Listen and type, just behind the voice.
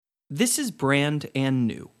This is Brand and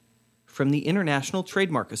New from the International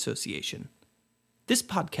Trademark Association. This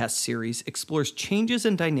podcast series explores changes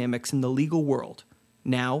and dynamics in the legal world,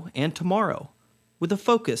 now and tomorrow, with a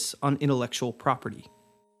focus on intellectual property.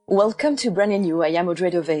 Welcome to Brand and New. I am Audrey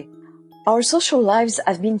Dové. Our social lives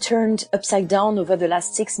have been turned upside down over the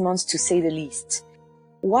last 6 months, to say the least.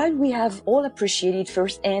 While we have all appreciated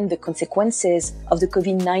firsthand the consequences of the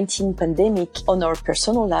COVID-19 pandemic on our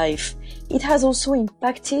personal life, it has also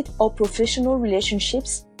impacted our professional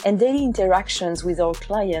relationships and daily interactions with our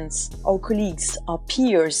clients, our colleagues, our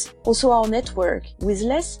peers, also our network, with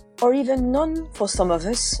less or even none, for some of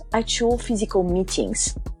us, actual physical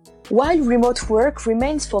meetings. While remote work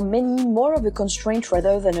remains for many more of a constraint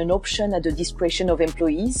rather than an option at the discretion of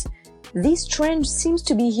employees, this trend seems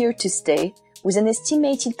to be here to stay, with an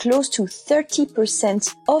estimated close to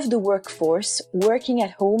 30% of the workforce working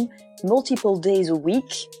at home multiple days a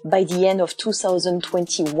week by the end of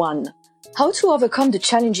 2021. How to overcome the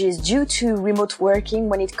challenges due to remote working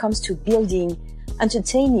when it comes to building,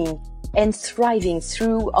 entertaining, and thriving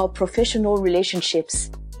through our professional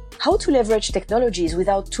relationships. How to leverage technologies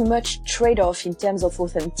without too much trade-off in terms of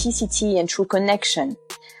authenticity and true connection.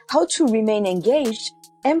 How to remain engaged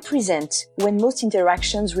and present when most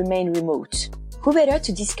interactions remain remote. Who better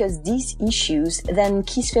to discuss these issues than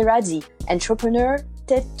Keith Ferrazzi, entrepreneur,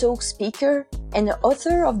 TED Talk speaker, and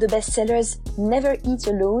author of the bestsellers Never Eat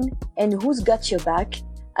Alone and Who's Got Your Back,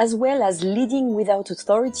 as well as Leading Without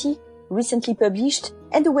Authority, recently published,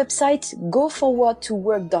 and the website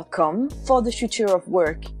goforwardtowork.com for the future of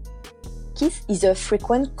work. Keith is a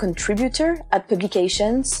frequent contributor at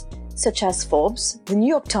publications such as Forbes, The New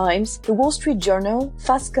York Times, The Wall Street Journal,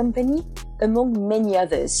 Fast Company, among many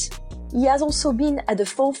others. He has also been at the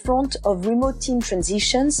forefront of remote team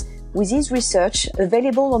transitions with his research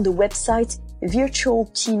available on the website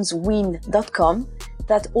virtualteamswin.com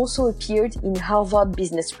that also appeared in Harvard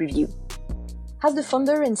Business Review. As the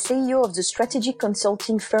founder and CEO of the strategic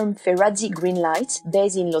consulting firm Ferrazzi Greenlight,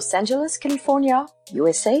 based in Los Angeles, California,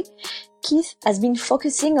 USA, Keith has been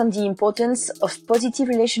focusing on the importance of positive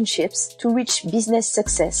relationships to reach business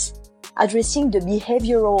success, addressing the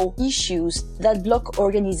behavioral issues that block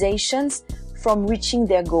organizations from reaching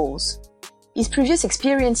their goals. His previous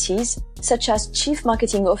experiences, such as Chief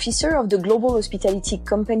Marketing Officer of the global hospitality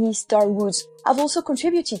company Starwoods, have also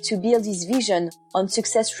contributed to build his vision on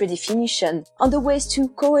success redefinition, on the ways to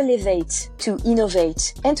co-elevate, to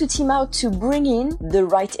innovate, and to team out to bring in the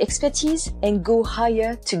right expertise and go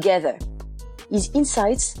higher together. His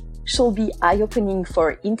insights shall be eye-opening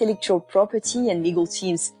for intellectual property and legal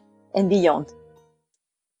teams and beyond.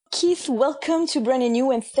 Keith, welcome to Brand and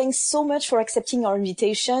New, and thanks so much for accepting our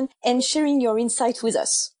invitation and sharing your insight with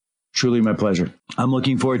us. Truly my pleasure. I'm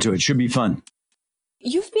looking forward to it. Should be fun.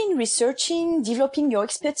 You've been researching, developing your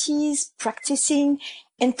expertise, practicing,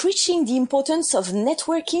 and preaching the importance of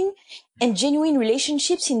networking and genuine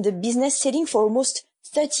relationships in the business setting for almost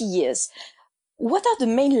 30 years. What are the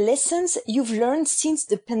main lessons you've learned since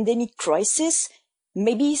the pandemic crisis?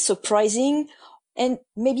 Maybe surprising, and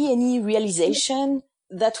maybe any realization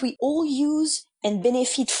that we all use and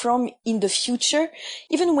benefit from in the future,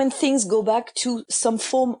 even when things go back to some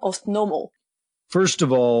form of normal? First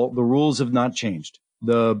of all, the rules have not changed.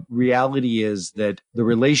 The reality is that the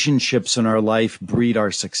relationships in our life breed our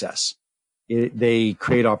success. They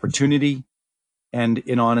create opportunity. And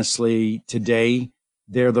honestly, today,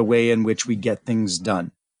 they're the way in which we get things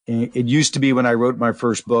done. It used to be when I wrote my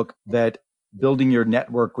first book that building your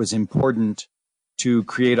network was important to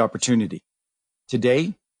create opportunity.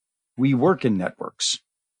 Today, we work in networks.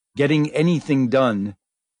 Getting anything done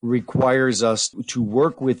requires us to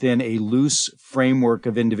work within a loose framework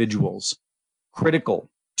of individuals, critical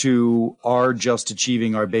to our just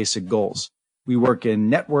achieving our basic goals. We work in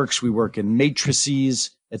networks, we work in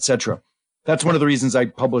matrices, etc. That's one of the reasons I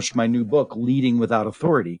published my new book, Leading Without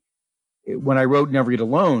Authority. When I wrote Never Eat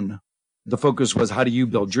Alone, the focus was how do you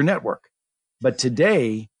build your network? But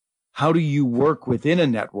today, how do you work within a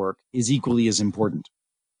network is equally as important.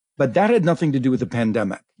 But that had nothing to do with the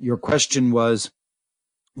pandemic. Your question was,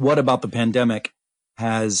 what about the pandemic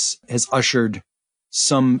has ushered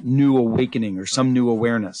some new awakening or some new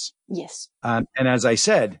awareness? Yes. And as I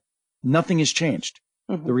said, nothing has changed.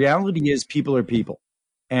 Mm-hmm. The reality is people are people.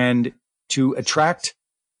 And to attract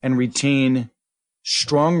and retain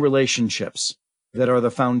strong relationships that are the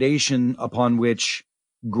foundation upon which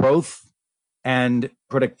growth and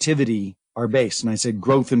productivity are based. And I said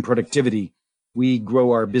growth and productivity. We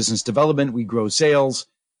grow our business development. We grow sales.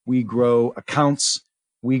 We grow accounts.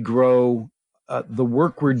 We grow the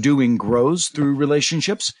work we're doing grows through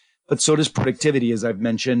relationships, but so does productivity, as I've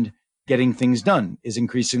mentioned. getting things done is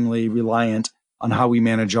increasingly reliant on how we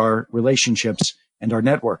manage our relationships and our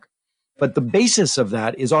network. But the basis of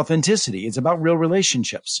that is authenticity. It's about real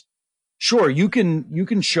relationships. Sure, you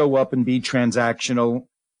can show up and be transactional,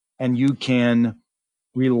 and you can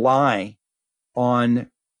rely on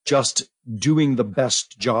just doing the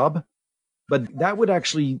best job, but that would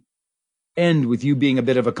actually end with you being a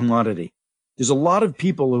bit of a commodity. There's a lot of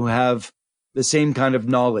people who have the same kind of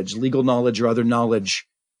knowledge, legal knowledge or other knowledge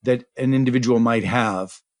that an individual might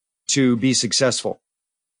have to be successful.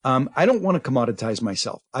 I don't want to commoditize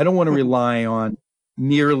myself. I don't want to rely on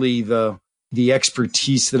merely the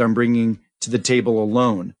expertise that I'm bringing to the table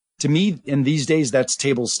alone. To me, in these days, that's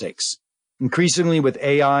table stakes. Increasingly with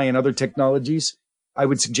AI and other technologies, I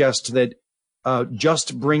would suggest that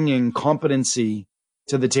just bringing competency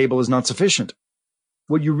to the table is not sufficient.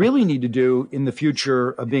 What you really need to do in the future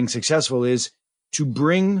of being successful is to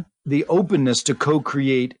bring the openness to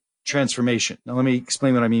co-create transformation. Now, let me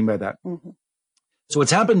explain what I mean by that. Mm-hmm. So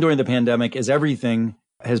what's happened during the pandemic is everything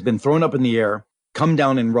has been thrown up in the air, come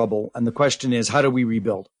down in rubble. And the question is, how do we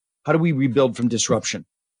rebuild? How do we rebuild from disruption?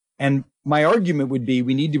 And my argument would be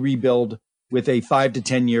we need to rebuild with a 5 to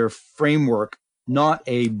 10 year framework, not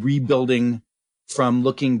a rebuilding from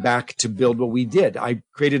looking back to build what we did. I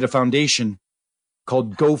created a foundation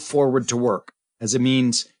called Go Forward to Work, as it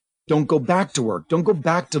means don't go back to work. Don't go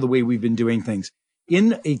back to the way we've been doing things.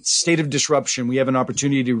 In a state of disruption, we have an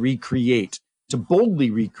opportunity to recreate, to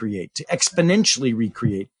boldly recreate, to exponentially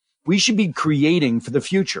recreate. We should be creating for the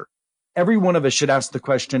future. Every one of us should ask the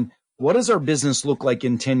question, what does our business look like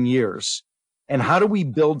in 10 years? And how do we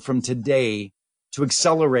build from today to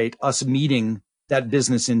accelerate us meeting that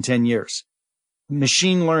business in 10 years?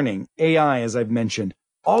 Machine learning, AI, as I've mentioned,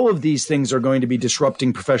 all of these things are going to be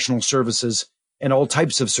disrupting professional services and all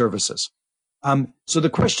types of services. So the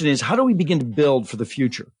question is, how do we begin to build for the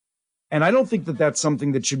future? And I don't think that that's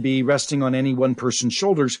something that should be resting on any one person's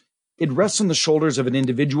shoulders. It rests on the shoulders of an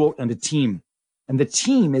individual and a team. And the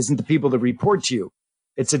team isn't the people that report to you.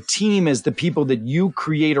 It's a team as the people that you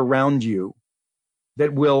create around you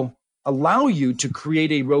that will allow you to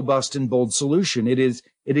create a robust and bold solution. It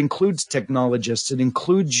includes technologists. It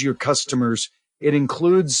includes your customers. It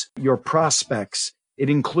includes your prospects. It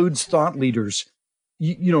includes thought leaders.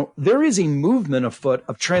 You know, there is a movement afoot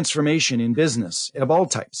of transformation in business of all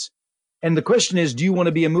types. And the question is, do you want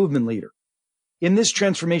to be a movement leader? In this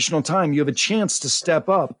transformational time, you have a chance to step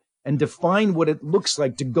up and define what it looks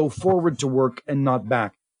like to go forward to work and not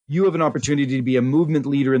back. You have an opportunity to be a movement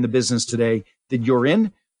leader in the business today that you're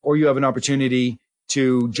in, or you have an opportunity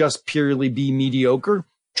to just purely be mediocre,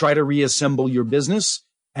 try to reassemble your business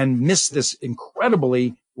and miss this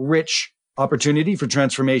incredibly rich opportunity for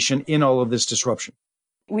transformation in all of this disruption.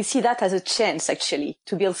 We see that as a chance, actually,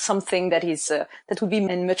 to build something that is that would be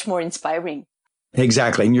much more inspiring.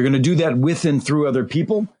 Exactly. And you're going to do that with and through other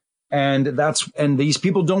people. And these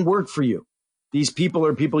people don't work for you. These people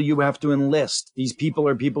are people you have to enlist. These people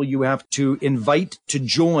are people you have to invite to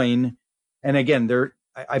join. And again,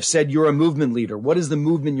 I've said you're a movement leader. What is the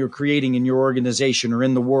movement you're creating in your organization or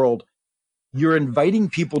in the world? You're inviting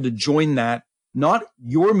people to join that, not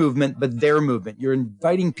your movement, but their movement. You're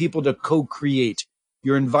inviting people to co-create.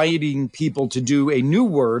 You're inviting people to do a new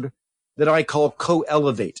word that I call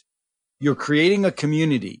co-elevate. You're creating a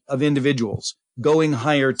community of individuals going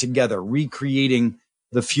higher together, recreating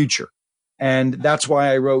the future. And that's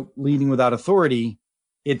why I wrote Leading Without Authority.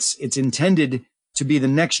 It's intended to be the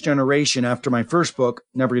next generation after my first book,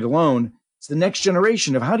 Never Eat Alone. It's the next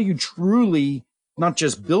generation of how do you truly not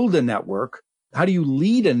just build a network, how do you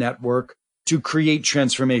lead a network to create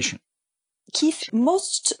transformation? Keith,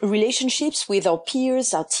 most relationships with our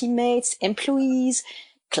peers, our teammates, employees,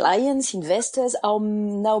 clients, investors are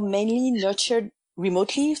now mainly nurtured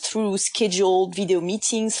remotely through scheduled video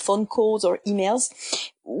meetings, phone calls, or emails.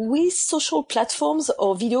 With social platforms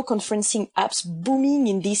or video conferencing apps booming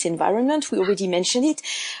in this environment, we already mentioned it,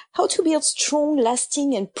 how to build strong,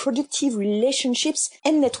 lasting, and productive relationships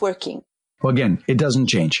and networking? Well, again, it doesn't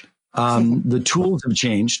change. The tools have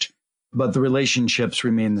changed, but the relationships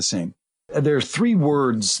remain the same. There are 3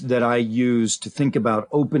 words that I use to think about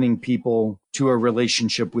opening people to a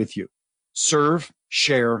relationship with you: serve,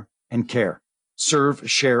 share, and care. Serve,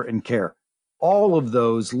 share, and care. All of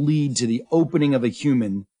those lead to the opening of a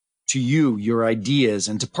human to you, your ideas,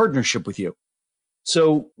 and to partnership with you.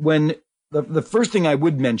 So when the first thing I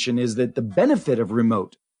would mention is that the benefit of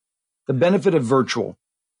remote, the benefit of virtual,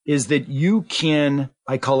 is that you can,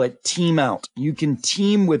 I call it team out. You can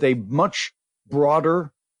team with a much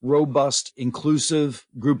broader, robust, inclusive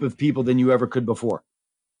group of people than you ever could before.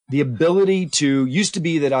 The ability to used to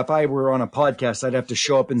be that if I were on a podcast, I'd have to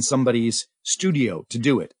show up in somebody's studio to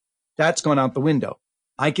do it. That's gone out the window.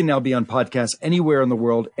 I can now be on podcasts anywhere in the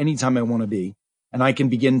world, anytime I want to be, and I can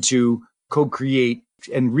begin to co-create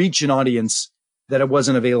and reach an audience that it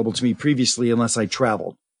wasn't available to me previously unless I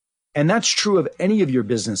traveled. And that's true of any of your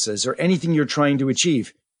businesses or anything you're trying to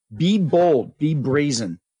achieve. Be bold, be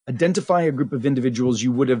brazen, identify a group of individuals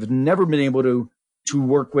you would have never been able to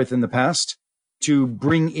work with in the past to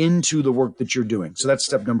bring into the work that you're doing. So that's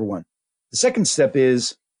step number one. The second step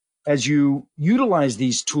is, as you utilize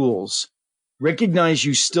these tools, recognize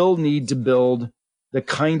you still need to build the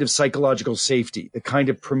kind of psychological safety, the kind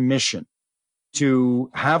of permission to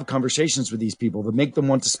have conversations with these people that make them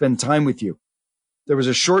want to spend time with you. There was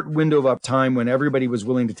a short window of time when everybody was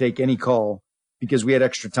willing to take any call because we had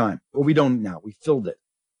extra time. Well, we don't now. We filled it.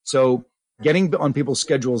 So getting on people's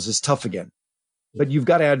schedules is tough again. But you've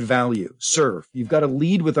got to add value, serve. You've got to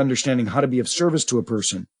lead with understanding how to be of service to a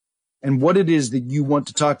person and what it is that you want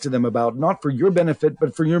to talk to them about, not for your benefit,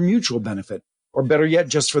 but for your mutual benefit, or better yet,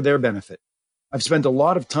 just for their benefit. I've spent a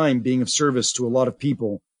lot of time being of service to a lot of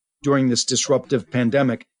people during this disruptive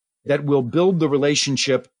pandemic that will build the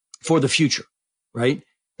relationship for the future, right?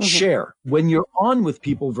 Mm-hmm. Share. When you're on with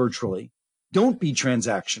people virtually, don't be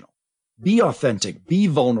transactional. Be authentic, be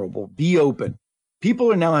vulnerable, be open.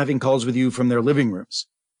 People are now having calls with you from their living rooms.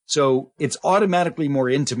 So it's automatically more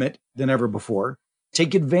intimate than ever before.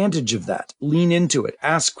 Take advantage of that. Lean into it.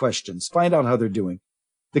 Ask questions. Find out how they're doing.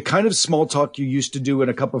 The kind of small talk you used to do in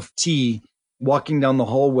a cup of tea walking down the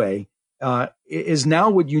hallway is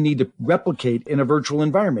now what you need to replicate in a virtual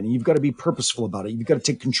environment. And you've got to be purposeful about it. You've got to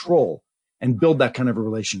take control and build that kind of a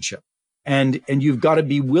relationship. And you've got to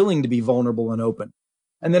be willing to be vulnerable and open.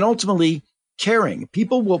 And then ultimately, caring.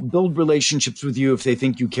 People will build relationships with you if they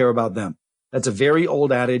think you care about them. That's a very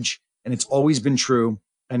old adage, and it's always been true,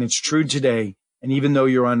 and it's true today. And even though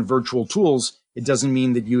you're on virtual tools, it doesn't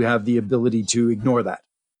mean that you have the ability to ignore that.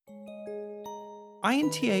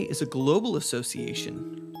 INTA is a global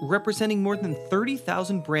association representing more than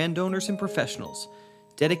 30,000 brand owners and professionals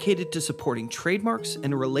dedicated to supporting trademarks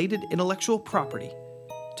and related intellectual property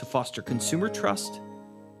to foster consumer trust,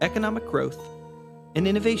 economic growth, and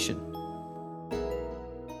innovation.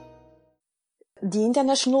 The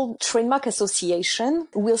International Trademark Association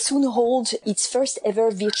will soon hold its first ever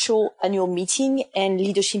virtual annual meeting and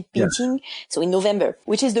leadership meeting, so in November,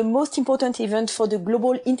 which is the most important event for the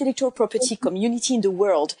global intellectual property community in the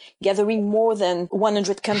world, gathering more than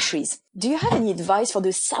 100 countries. Do you have any advice for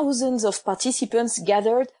the thousands of participants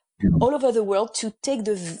gathered all over the world to take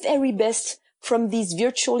the very best from this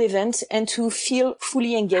virtual event and to feel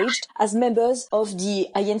fully engaged as members of the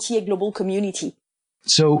INTA global community?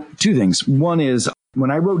 So two things. One is when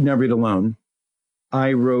I wrote Never Eat Alone,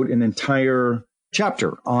 I wrote an entire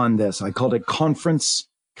chapter on this. I called it Conference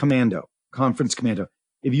Commando. Conference Commando.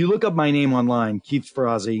 If you look up my name online, Keith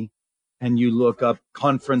Ferrazzi, and you look up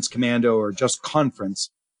Conference Commando or just conference,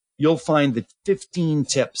 you'll find the 15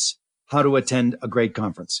 tips how to attend a great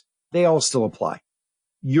conference. They all still apply.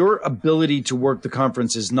 Your ability to work the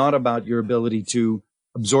conference is not about your ability to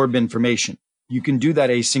absorb information. You can do that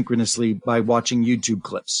asynchronously by watching YouTube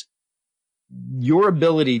clips. Your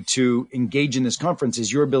ability to engage in this conference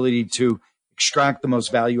is your ability to extract the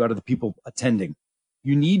most value out of the people attending.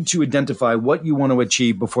 You need to identify what you want to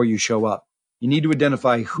achieve before you show up. You need to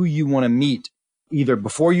identify who you want to meet either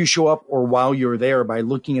before you show up or while you're there by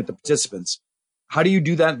looking at the participants. How do you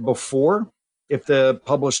do that before? If the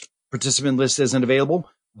published participant list isn't available,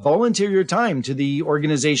 volunteer your time to the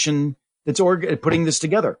organization that's putting this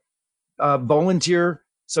together. Volunteer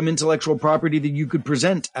some intellectual property that you could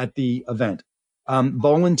present at the event.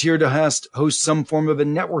 Volunteer to host some form of a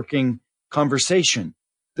networking conversation.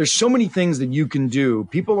 There's so many things that you can do.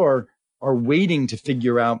 People are waiting to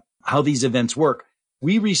figure out how these events work.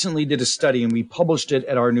 We recently did a study and we published it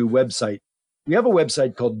at our new website. We have a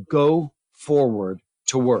website called Go Forward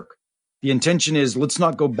to Work. The intention is let's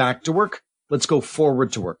not go back to work. Let's go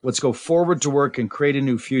forward to work. Let's go forward to work and create a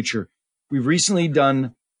new future. We've recently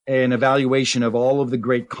done an evaluation of all of the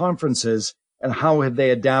great conferences and how have they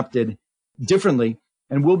adapted differently.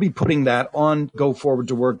 And we'll be putting that on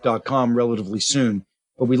goforwardtowork.com relatively soon.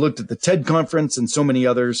 But we looked at the TED conference and so many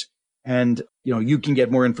others, and you can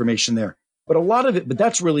get more information there. But a lot of it, but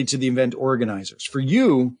that's really to the event organizers. For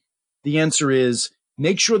you, the answer is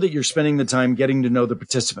make sure that you're spending the time getting to know the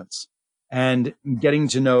participants and getting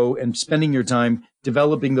to know and spending your time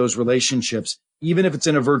developing those relationships. Even if it's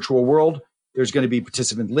in a virtual world, there's going to be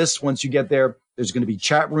participant lists once you get there. There's going to be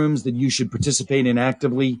chat rooms that you should participate in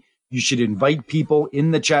actively. You should invite people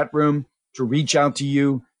in the chat room to reach out to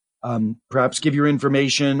you. perhaps give your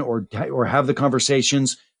information or have the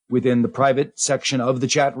conversations within the private section of the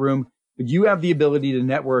chat room. But you have the ability to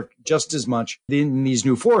network just as much in these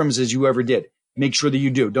new forums as you ever did. Make sure that you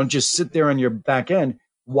do. Don't just sit there on your back end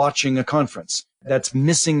watching a conference. That's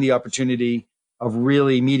missing the opportunity of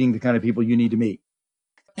really meeting the kind of people you need to meet.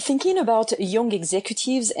 Thinking about young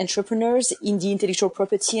executives, entrepreneurs in the intellectual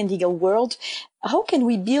property and legal world, how can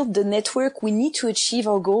we build the network we need to achieve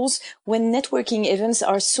our goals when networking events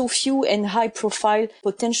are so few and high-profile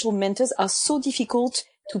potential mentors are so difficult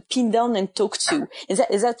to pin down and talk to? And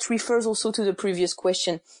that refers also to the previous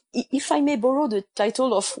question. If I may borrow the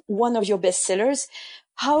title of one of your bestsellers,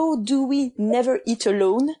 how do we never eat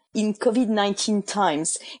alone in COVID-19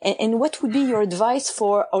 times? And what would be your advice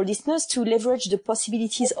for our listeners to leverage the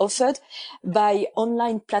possibilities offered by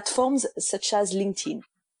online platforms such as LinkedIn?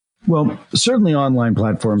 Well, certainly online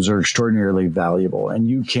platforms are extraordinarily valuable, and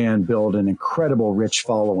you can build an incredible rich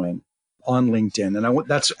following on LinkedIn.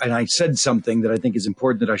 And I said something that I think is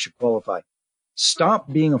important that I should qualify.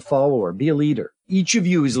 Stop being a follower, be a leader. Each of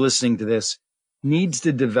you who's listening to this needs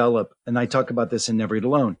to develop, and I talk about this in Never Eat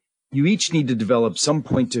Alone, you each need to develop some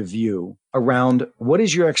point of view around what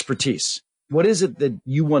is your expertise? What is it that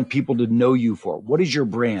you want people to know you for? What is your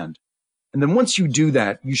brand? And then once you do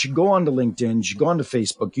that, you should go onto LinkedIn, you should go onto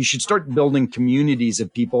Facebook, you should start building communities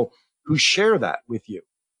of people who share that with you.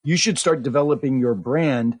 You should start developing your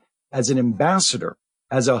brand as an ambassador,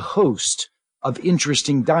 as a host of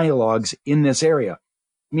interesting dialogues in this area.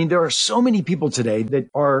 I mean, there are so many people today that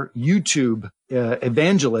are YouTube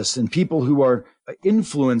evangelists and people who are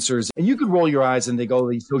influencers. And you could roll your eyes and they go,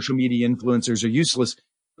 these social media influencers are useless.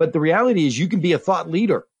 But the reality is you can be a thought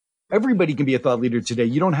leader. Everybody can be a thought leader today.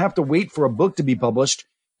 You don't have to wait for a book to be published.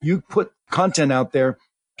 You put content out there.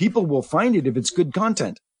 People will find it if it's good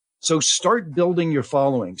content. So start building your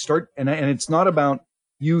following. And it's not about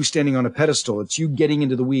you standing on a pedestal. It's you getting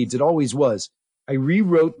into the weeds. It always was. I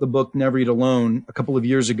rewrote the book Never Eat Alone a couple of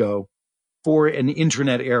years ago for an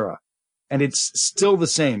internet era. And it's still the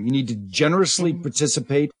same. You need to generously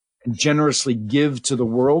participate and generously give to the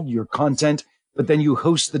world your content, but then you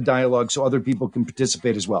host the dialogue so other people can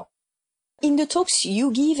participate as well. In the talks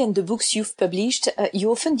you give and the books you've published, you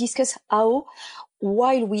often discuss how,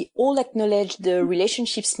 while we all acknowledge the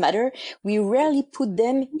relationships matter, we rarely put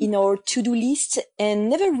them in our to-do list and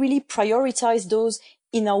never really prioritize those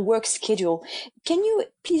in our work schedule. Can you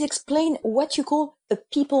please explain what you call a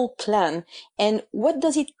people plan and what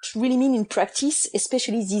does it really mean in practice,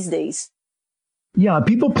 especially these days? Yeah, a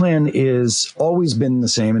people plan is always been the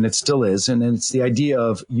same, and it still is. And it's the idea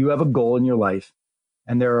of you have a goal in your life,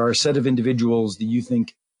 and there are a set of individuals that you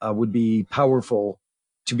think would be powerful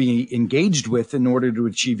to be engaged with in order to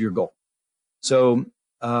achieve your goal. So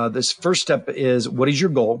this first step is, what is your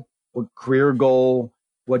goal? What career goal?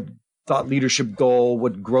 What thought leadership goal?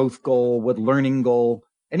 What growth goal? What learning goal?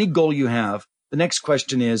 Any goal you have. The next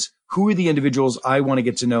question is, who are the individuals I want to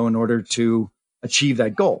get to know in order to achieve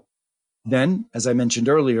that goal? Then, as I mentioned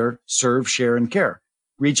earlier, serve, share, and care.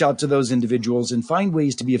 Reach out to those individuals and find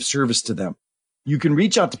ways to be of service to them. You can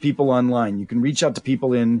reach out to people online. You can reach out to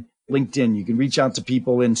people in LinkedIn. You can reach out to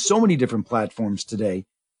people in so many different platforms today.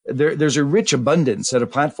 There's a rich, abundant set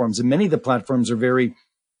of platforms, and many of the platforms are very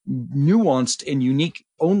nuanced and unique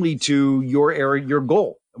only to your area, your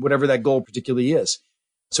goal, whatever that goal particularly is.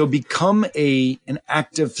 So become an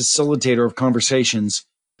active facilitator of conversations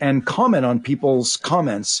and comment on people's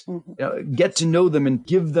comments, get to know them and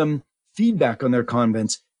give them feedback on their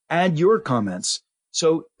comments, add your comments.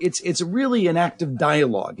 So it's really an active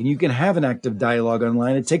dialogue, and you can have an active dialogue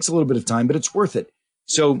online. It takes a little bit of time, but it's worth it.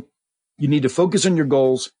 So you need to focus on your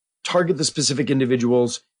goals, target the specific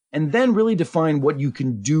individuals, and then really define what you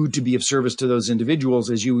can do to be of service to those individuals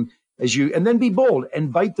and then be bold,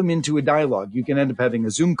 invite them into a dialogue. You can end up having a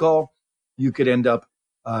Zoom call. You could end up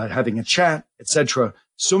having a chat, etc.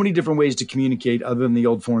 So many different ways to communicate other than the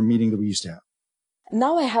old form meeting that we used to have.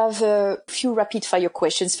 Now I have a few rapid fire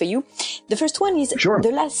questions for you. The first one is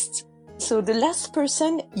the last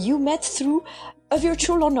person you met through a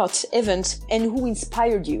virtual or not event and who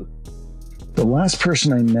inspired you. The last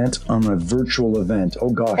person I met on a virtual event. Oh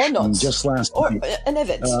gosh, or not. Just last or night. An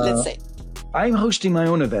event, let's say. I'm hosting my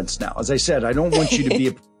own events now. As I said, I don't want you to be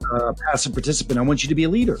a passive participant. I want you to be a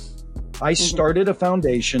leader. I started a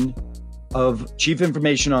foundation of chief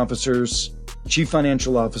information officers, chief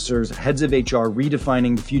financial officers, heads of HR,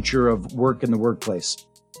 redefining the future of work in the workplace.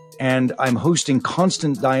 And I'm hosting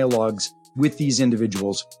constant dialogues with these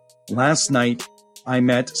individuals. Last night, I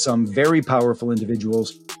met some very powerful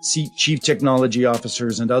individuals, chief technology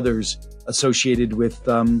officers and others associated with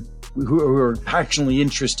who are passionately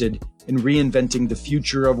interested in reinventing the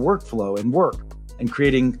future of workflow and work and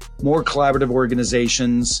creating more collaborative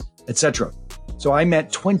organizations, etc. So I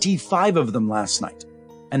met 25 of them last night.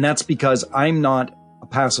 And that's because I'm not a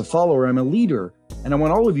passive follower, I'm a leader. And I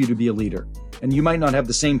want all of you to be a leader. And you might not have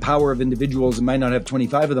the same power of individuals and might not have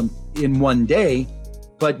 25 of them in one day,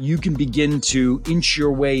 but you can begin to inch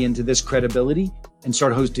your way into this credibility and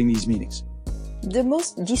start hosting these meetings. The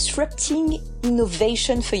most disrupting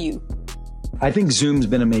innovation for you? I think Zoom's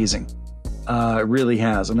been amazing. It really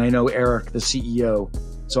has. And I know Eric, the CEO,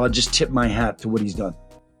 so I'll just tip my hat to what he's done.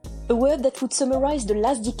 A word that would summarize the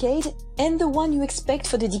last decade and the one you expect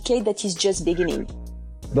for the decade that is just beginning.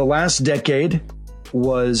 The last decade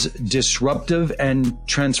was disruptive and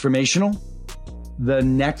transformational. The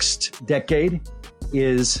next decade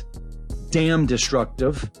is damn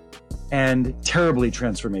destructive and terribly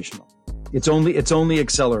transformational. It's only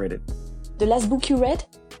accelerated. The last book you read?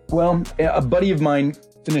 Well, a buddy of mine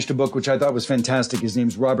finished a book which I thought was fantastic. His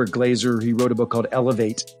name's Robert Glazer. He wrote a book called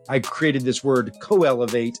Elevate. I created this word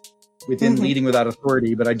co-elevate within Leading Without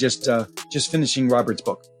Authority, but I just finishing Robert's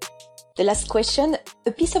book. The last question,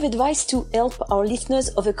 a piece of advice to help our listeners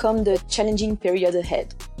overcome the challenging period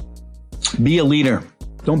ahead. Be a leader.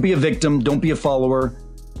 Don't be a victim. Don't be a follower.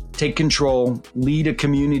 Take control. Lead a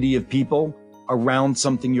community of people around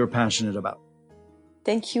something you're passionate about.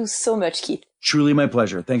 Thank you so much, Keith. Truly my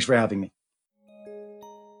pleasure. Thanks for having me.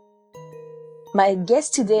 My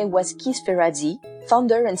guest today was Keith Ferrazzi,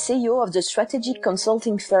 founder and CEO of the strategic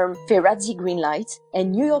consulting firm Ferrazzi Greenlight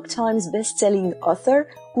and New York Times best-selling author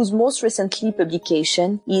whose most recently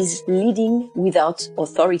publication is Leading Without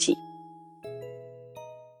Authority.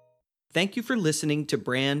 Thank you for listening to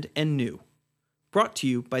Brand and New, brought to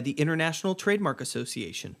you by the International Trademark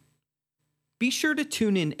Association. Be sure to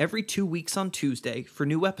tune in every 2 weeks on Tuesday for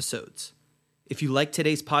new episodes. If you like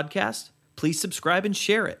today's podcast, please subscribe and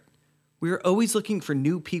share it. We are always looking for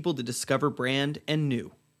new people to discover Brand and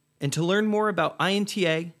New. And to learn more about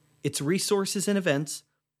INTA, its resources and events,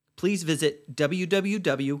 please visit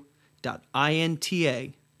www.inta.org.